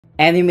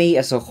Anime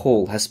as a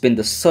whole has been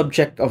the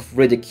subject of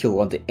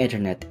ridicule on the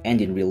internet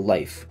and in real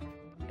life,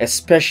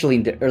 especially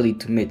in the early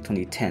to mid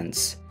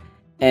 2010s,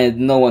 and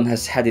no one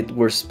has had it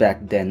worse back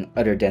then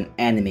other than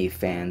anime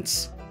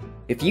fans.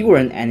 If you were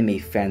an anime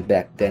fan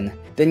back then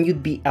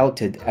you'd be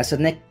outed as a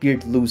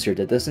neckbeard loser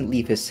that doesn't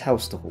leave his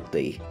house the whole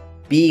day.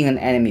 Being an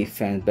anime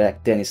fan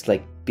back then is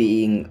like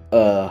being,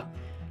 yeah,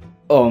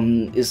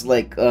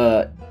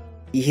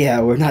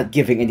 we're not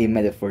giving any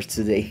metaphors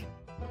today.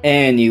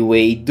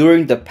 Anyway,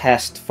 during the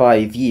past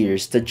 5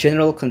 years, the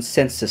general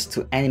consensus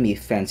to anime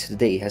fans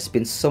today has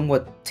been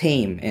somewhat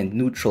tame and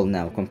neutral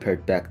now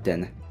compared back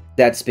then.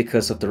 That's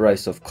because of the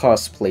rise of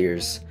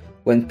cosplayers,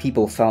 when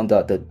people found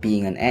out that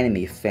being an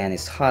anime fan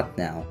is hot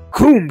now.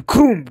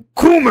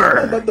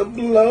 Coomer! About to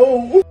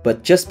blow!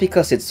 But just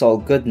because it's all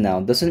good now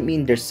doesn't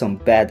mean there's some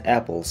bad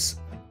apples,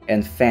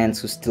 and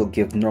fans who still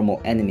give normal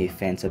anime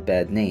fans a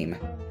bad name.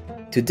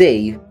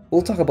 Today,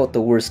 we'll talk about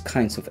the worst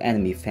kinds of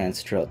anime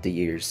fans throughout the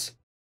years.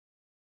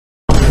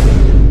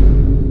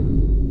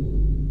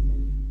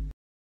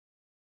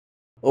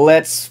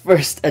 Let's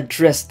first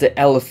address the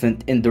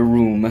elephant in the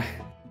room,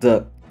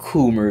 the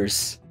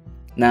Coomers.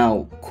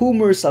 Now,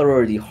 Coomers are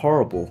already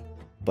horrible,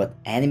 but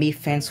anime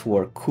fans who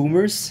are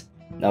Coomers?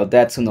 Now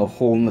that's on a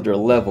whole nother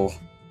level.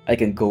 I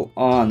can go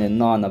on and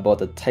on about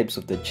the types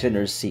of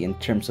degeneracy in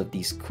terms of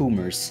these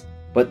Coomers,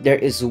 but there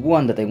is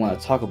one that I want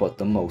to talk about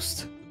the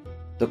most.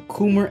 The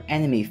Coomer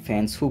anime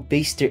fans who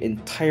base their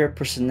entire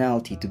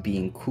personality to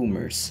being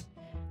Coomers.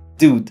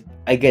 Dude,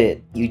 I get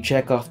it, you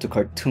jack off to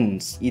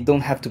cartoons, you don't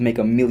have to make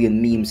a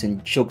million memes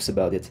and jokes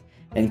about it,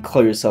 and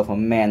call yourself a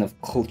man of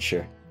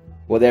culture.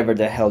 Whatever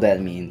the hell that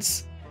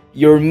means.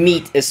 Your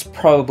meat is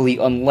probably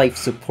on life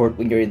support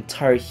when your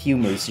entire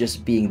humor is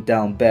just being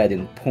down bad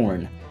in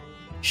porn.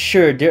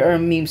 Sure, there are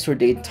memes where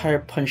the entire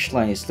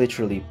punchline is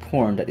literally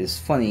porn that is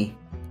funny,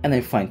 and I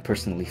find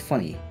personally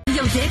funny.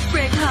 Yo, dick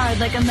brick hard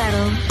like a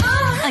metal.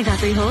 I got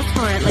 3 holes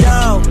for it like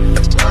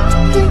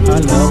I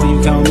love when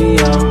you count me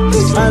out.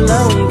 I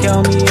love when you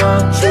count me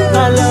out.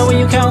 I love when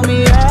you count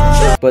me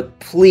out. But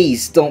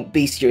please don't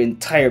base your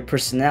entire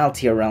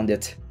personality around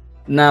it.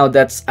 Now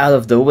that's out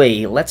of the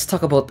way, let's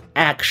talk about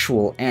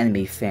actual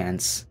anime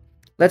fans.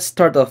 Let's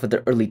start off with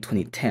the early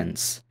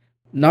 2010s.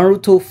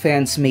 Naruto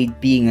fans made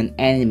being an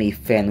anime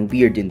fan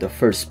weird in the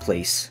first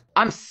place.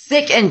 I'm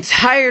sick and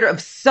tired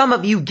of some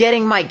of you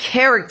getting my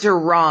character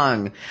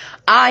wrong.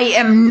 I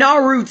am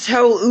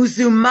Naruto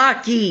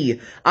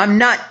Uzumaki. I'm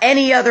not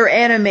any other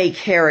anime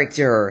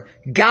character.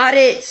 Got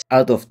it?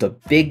 Out of the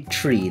big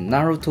three,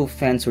 Naruto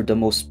fans were the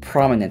most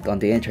prominent on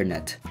the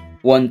internet.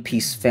 One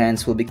Piece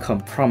fans will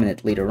become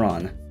prominent later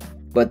on,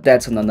 but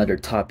that's on another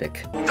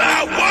topic. The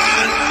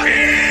One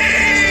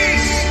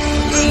Piece!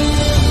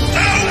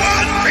 The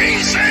One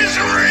Piece is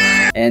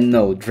real! And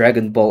no,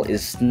 Dragon Ball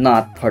is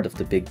not part of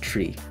the big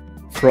three.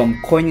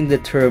 From coining the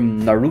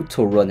term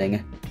Naruto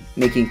running,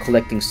 making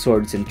collecting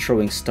swords and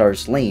throwing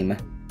stars lame,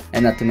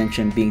 and not to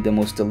mention being the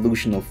most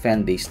delusional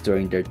fanbase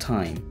during their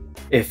time.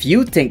 If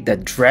you think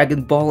that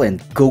Dragon Ball and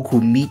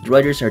Goku Meat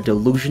Riders are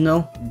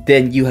delusional,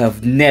 then you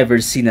have never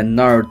seen a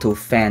Naruto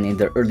fan in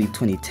the early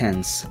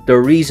 2010s. The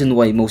reason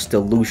why most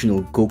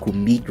delusional Goku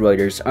Meat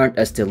Riders aren't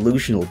as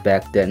delusional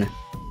back then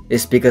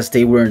is because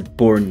they weren't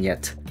born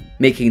yet,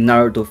 making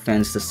Naruto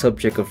fans the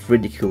subject of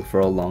ridicule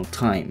for a long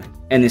time,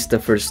 and is the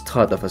first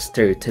thought of a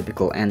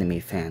stereotypical anime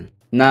fan.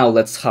 Now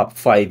let's hop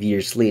 5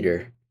 years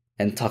later,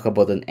 and talk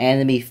about an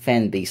anime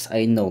fanbase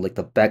I know like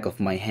the back of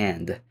my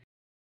hand.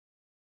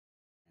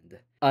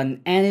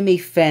 An anime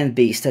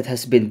fanbase that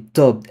has been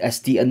dubbed as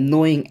the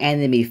annoying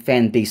anime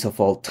fanbase of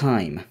all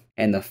time,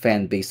 and a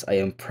fanbase I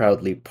am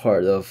proudly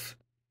part of.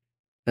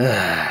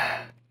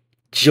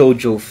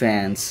 JoJo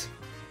fans.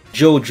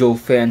 JoJo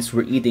fans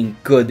were eating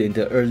good in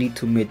the early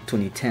to mid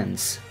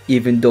 2010s,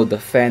 even though the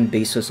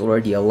fanbase was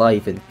already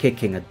alive and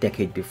kicking a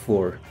decade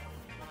before.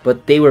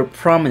 But they were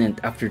prominent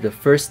after the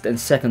first and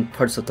second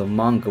parts of the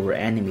manga were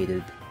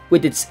animated,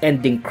 with its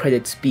ending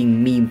credits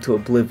being memed to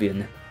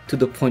oblivion, to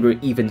the point where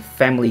even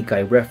Family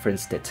Guy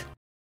referenced it.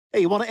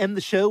 Hey, you want to end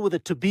the show with a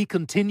to be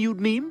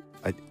continued meme?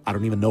 I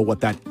don't even know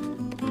what that...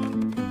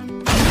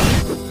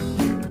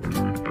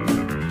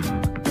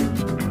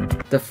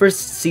 The first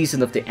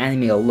season of the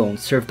anime alone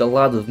served a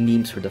lot of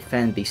memes for the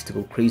fanbase to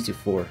go crazy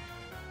for.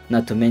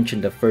 Not to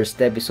mention the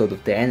first episode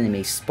of the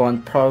anime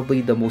spawned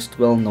probably the most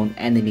well-known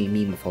anime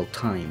meme of all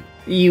time.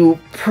 You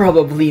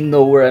probably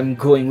know where I'm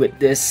going with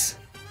this.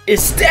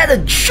 Is that a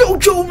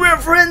JoJo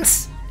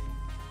reference?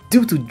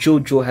 Due to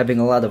JoJo having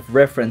a lot of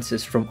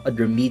references from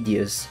other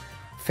medias,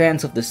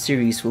 fans of the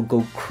series will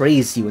go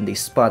crazy when they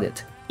spot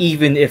it.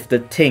 Even if the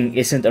thing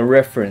isn't a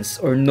reference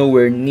or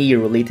nowhere near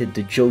related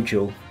to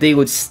JoJo, they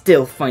would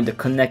still find a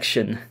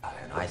connection.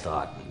 I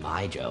thought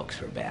my jokes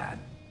were bad.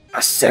 A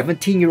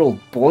 17-year-old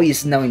boy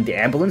is now in the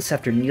ambulance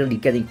after nearly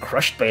getting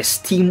crushed by a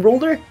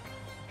steamroller?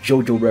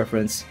 JoJo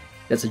reference.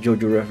 That's a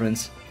JoJo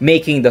reference.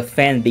 Making the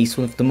fanbase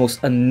one of the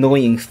most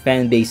annoying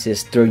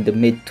fanbases during the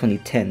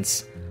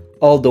mid-2010s.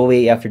 All the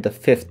way after the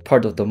 5th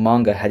part of the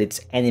manga had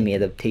its anime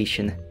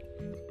adaptation.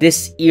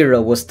 This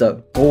era was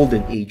the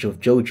golden age of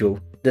JoJo,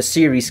 The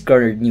series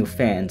garnered new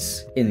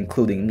fans,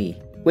 including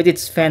me. With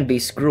its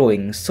fanbase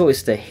growing, so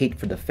is the hate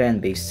for the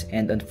fanbase,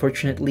 and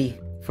unfortunately,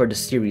 for the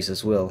series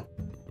as well.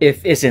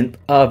 If isn't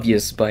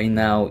obvious by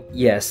now,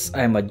 yes,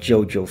 I'm a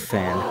JoJo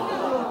fan.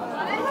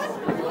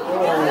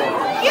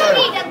 You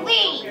need to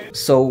leave!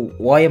 So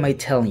why am I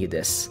telling you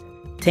this?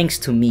 Thanks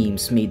to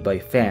memes made by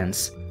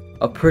fans,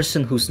 a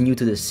person who's new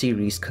to the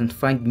series can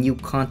find new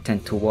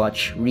content to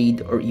watch,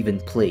 read, or even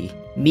play.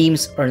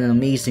 Memes are an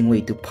amazing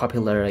way to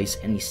popularize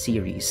any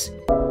series.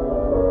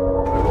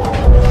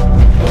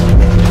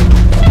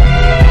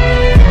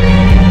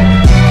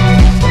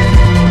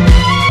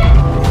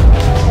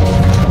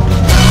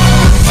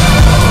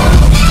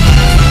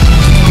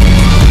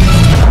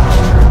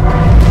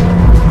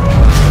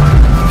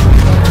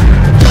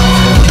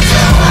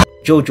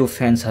 JoJo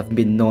fans have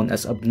been known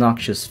as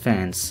obnoxious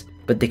fans,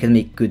 but they can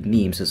make good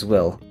memes as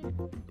well.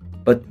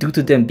 But due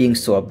to them being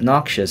so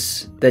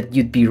obnoxious, that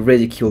you'd be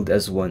ridiculed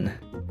as one.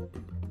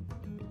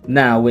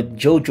 Now, with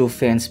JoJo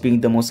fans being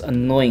the most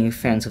annoying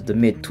fans of the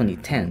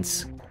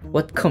mid-2010s,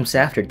 what comes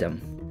after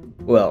them?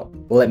 Well,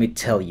 let me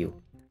tell you,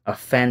 a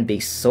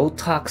fanbase so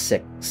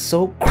toxic,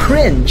 so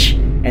cringe,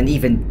 and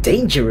even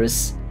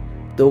dangerous.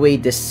 The way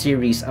this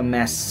series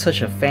amassed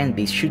such a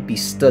fanbase should be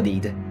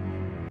studied.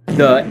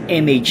 The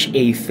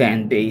MHA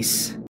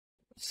fanbase.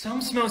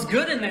 Something smells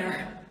good in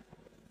there.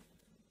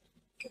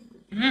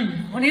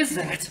 What is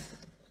that?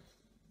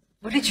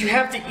 What did you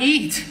have to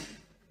eat?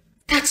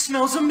 That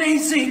smells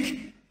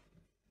amazing!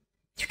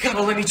 You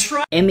gotta let me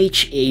try.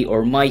 MHA,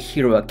 or My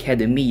Hero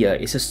Academia,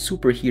 is a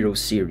superhero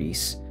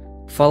series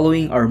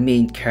following our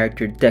main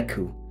character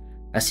Deku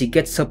as he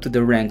gets up to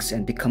the ranks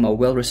and become a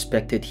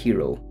well-respected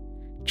hero,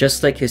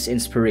 just like his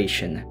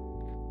inspiration,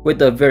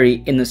 with a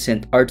very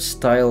innocent art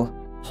style,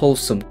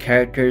 wholesome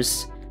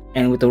characters,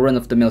 and with the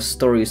run-of-the-mill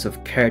stories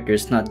of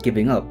characters not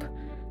giving up.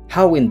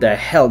 How in the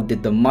hell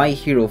did the My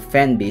Hero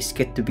fanbase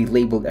get to be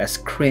labeled as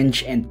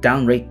cringe and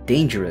downright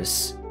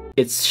dangerous?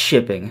 It's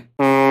shipping.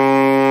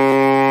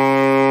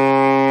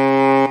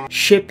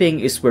 Shipping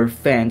is where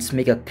fans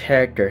make a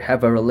character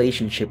have a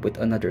relationship with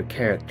another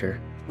character.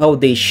 How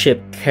they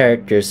ship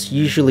characters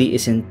usually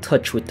is in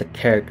touch with the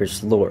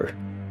character's lore.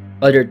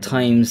 Other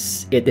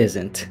times, it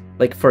isn't.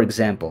 Like for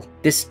example,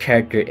 this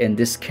character and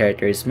this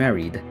character is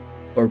married,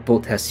 or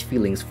both has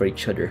feelings for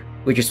each other,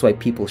 which is why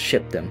people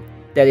ship them.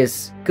 That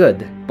is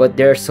good, but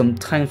there are some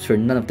times where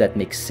none of that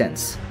makes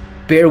sense.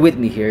 Bear with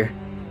me here.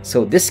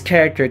 So this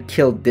character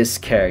killed this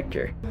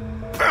character.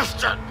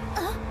 Bastard!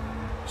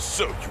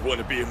 So you want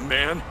to be a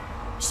man?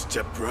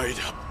 Step right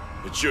up.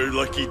 It's your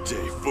lucky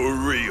day, for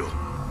real.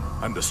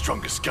 I'm the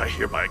strongest guy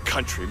here by a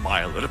country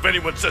mile, and if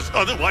anyone says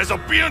otherwise,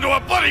 I'll beat him to a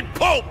bloody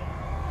pulp!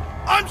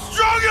 I'm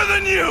stronger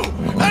than you!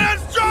 And I'm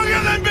stronger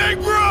than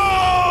Big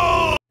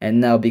Bro! And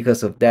now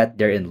because of that,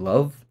 they're in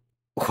love?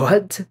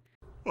 What?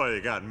 Well,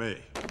 you got me.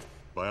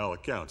 By all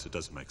accounts, it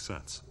doesn't make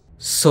sense.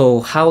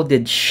 So how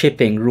did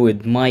shipping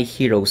ruin My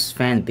Hero's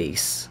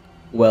fanbase?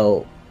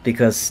 Well,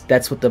 because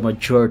that's what the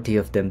majority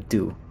of them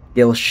do.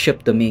 They'll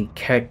ship the main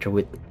character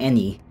with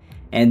any,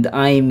 and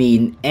I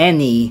mean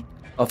any,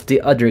 of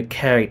the other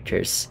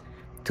characters.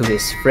 To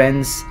his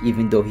friends,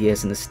 even though he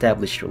has an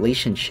established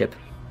relationship.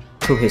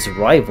 To his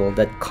rival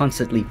that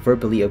constantly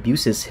verbally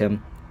abuses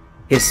him.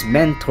 His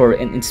mentor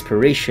and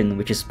inspiration,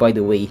 which is, by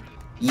the way,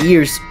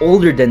 years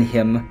older than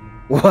him.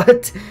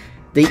 What?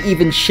 They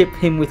even ship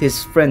him with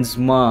his friend's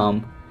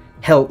mom.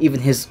 Hell, even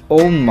his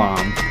own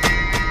mom.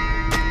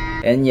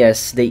 And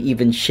yes, they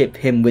even ship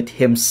him with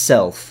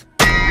himself.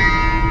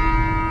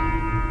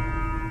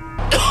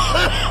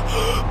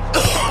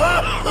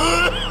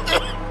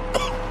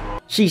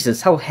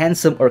 Jesus, how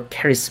handsome or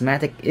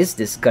charismatic is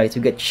this guy to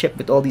get shipped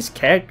with all these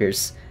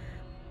characters?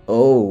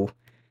 Oh,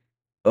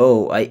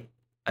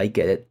 I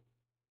get it.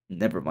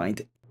 Never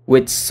mind.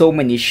 With so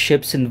many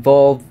ships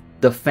involved,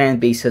 the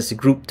fanbase has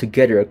grouped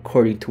together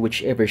according to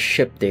whichever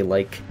ship they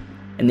like.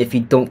 And if you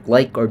don't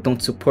like or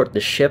don't support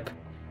the ship,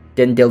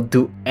 then they'll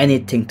do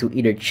anything to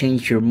either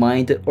change your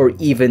mind or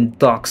even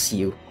dox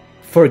you.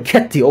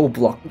 Forget the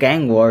O-Block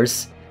gang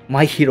wars.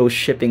 My Hero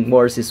shipping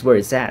wars is where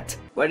it's at.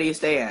 Where do you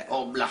stay at?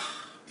 O-Block.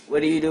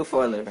 What do you do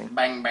for a living?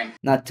 Bang bang.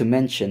 Not to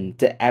mention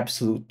the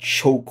absolute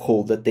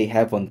chokehold that they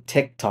have on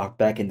TikTok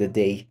back in the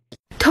day.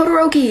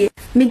 Todoroki,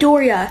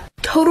 Midoriya,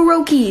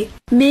 Todoroki,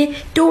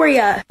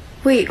 Midoriya.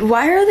 Wait,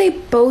 why are they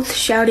both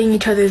shouting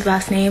each other's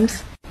last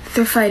names?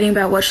 They're fighting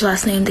about which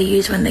last name they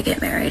use when they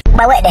get married.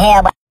 But what the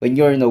hell? When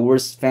you're in a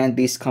worst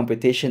fan-based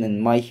competition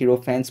and My Hero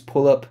fans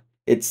pull up,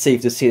 it's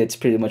safe to say that's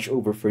pretty much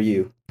over for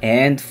you.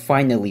 And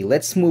finally,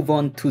 let's move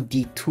on to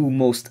the two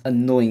most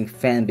annoying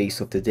fanbase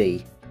of the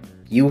day.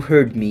 You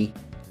heard me.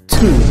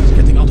 Two. It's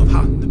getting out of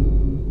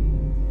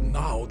hand.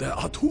 Now there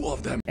are two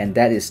of them. And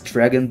that is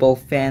Dragon Ball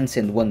fans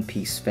and One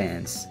Piece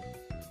fans.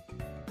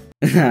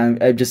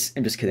 I'm just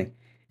kidding.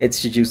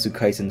 It's Jujutsu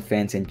Kaisen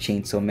fans and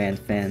Chainsaw Man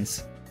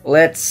fans.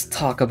 Let's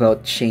talk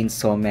about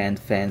Chainsaw Man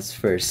fans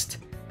first.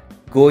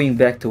 Going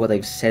back to what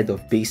I've said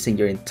of basing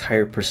your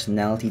entire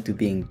personality to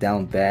being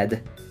down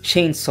bad,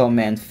 Chainsaw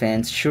Man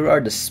fans sure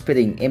are the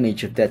spitting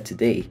image of that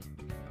today.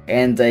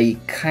 And I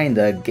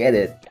kinda get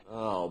it.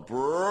 Oh,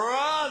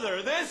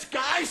 brother, this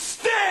guy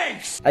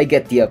stinks! I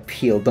get the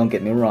appeal, don't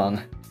get me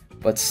wrong.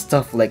 But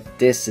stuff like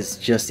this is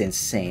just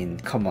insane,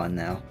 come on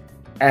now.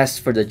 As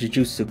for the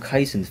Jujutsu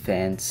Kaisen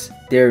fans,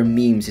 their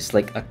memes is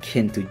like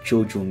akin to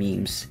JoJo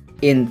memes,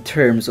 in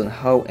terms on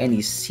how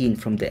any scene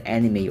from the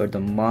anime or the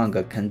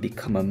manga can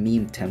become a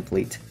meme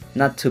template,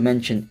 not to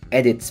mention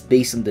edits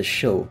based on the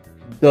show.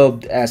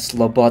 Dubbed as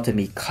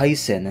Lobotomy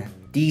Kaisen,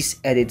 these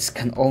edits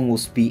can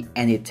almost be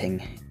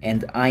anything,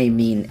 and I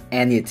mean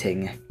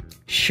anything.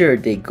 Sure,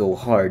 they go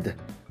hard,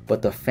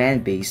 but the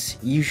fanbase,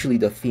 usually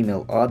the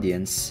female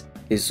audience,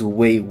 is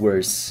way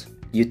worse.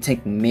 You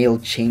think male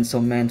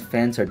Chainsaw Man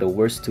fans are the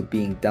worst to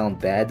being down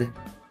bad?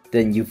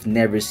 Then you've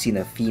never seen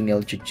a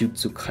female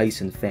Jujutsu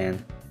Kaisen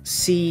fan.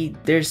 See,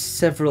 there's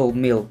several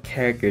male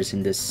characters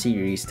in the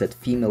series that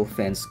female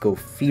fans go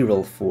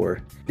feral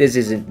for. This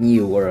isn't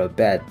new or a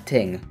bad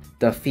thing.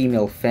 The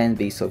female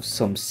fanbase of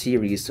some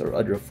series or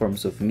other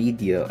forms of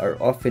media are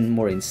often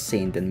more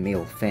insane than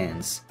male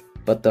fans.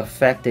 But the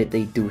fact that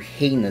they do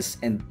heinous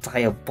and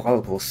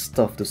diabolical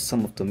stuff to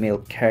some of the male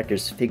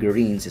characters'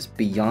 figurines is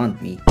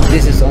beyond me.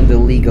 This is on the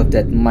league of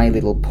that My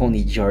Little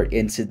Pony jar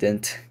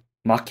incident.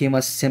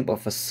 Makima's simp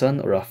of a son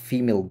or a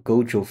female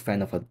Gojo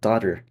fan of a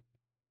daughter?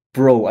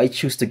 Bro, I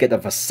choose to get a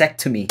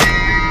vasectomy.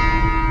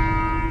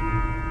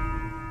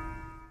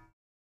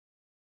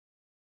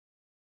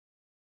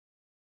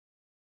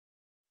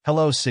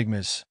 Hello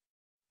Sigmas,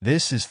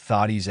 this is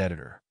Thotty's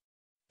editor.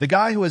 The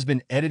guy who has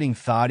been editing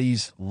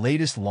Thotty's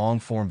latest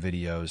long-form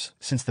videos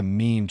since the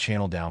meme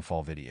channel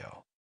downfall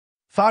video.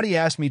 Thotty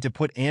asked me to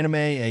put anime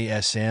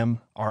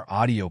ASM, our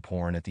audio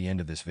porn, at the end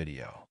of this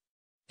video.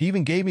 He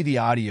even gave me the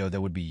audio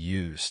that would be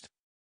used.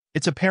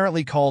 It's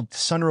apparently called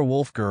Sunra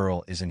Wolf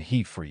Girl is in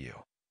Heat for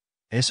You.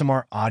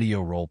 ASMR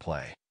audio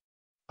roleplay.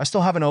 I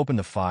still haven't opened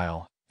the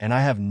file, and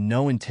I have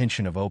no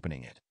intention of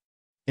opening it.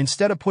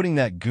 Instead of putting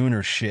that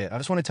gooner shit, I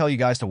just want to tell you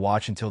guys to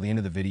watch until the end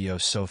of the video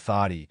so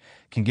Thotty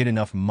can get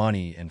enough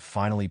money and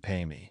finally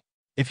pay me.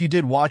 If you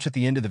did watch at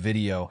the end of the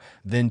video,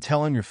 then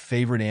tell him your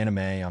favorite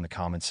anime on the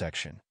comment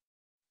section.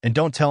 And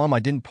don't tell him I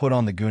didn't put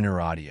on the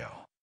gooner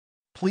audio.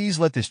 Please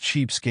let this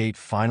cheapskate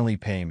finally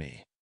pay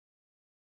me.